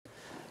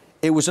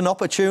it was an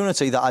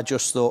opportunity that I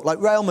just thought, like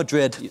Real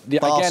Madrid,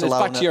 Barcelona, again, it's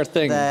back to your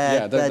thing.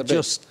 They're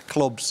just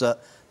clubs that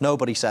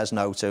nobody says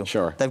no to.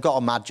 Sure. They've got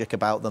a magic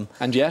about them.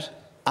 And yet?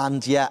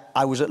 And yet,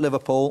 I was at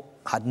Liverpool,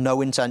 had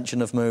no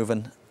intention of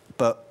moving,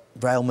 but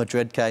Real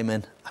Madrid came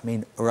in. I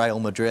mean, Real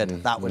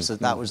Madrid, that was the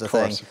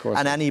thing. Of course.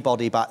 And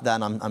anybody back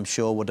then, I'm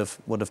sure, would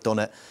have done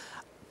it.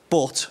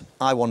 But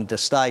I wanted to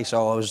stay,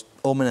 so I was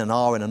umming and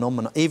ahhing and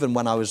umming. Even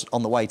when I was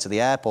on the way to the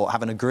airport,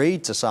 having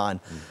agreed to sign,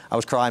 I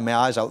was crying my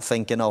eyes out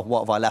thinking, oh, what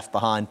have I left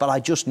behind? But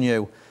I just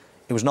knew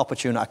it was an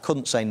opportunity I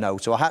couldn't say no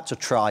to. I had to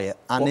try it.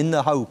 And in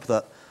the hope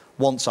that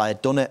once I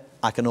had done it,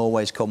 I can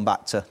always come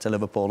back to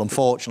Liverpool.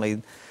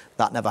 Unfortunately,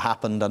 that never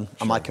happened, and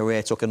my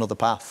career took another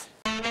path.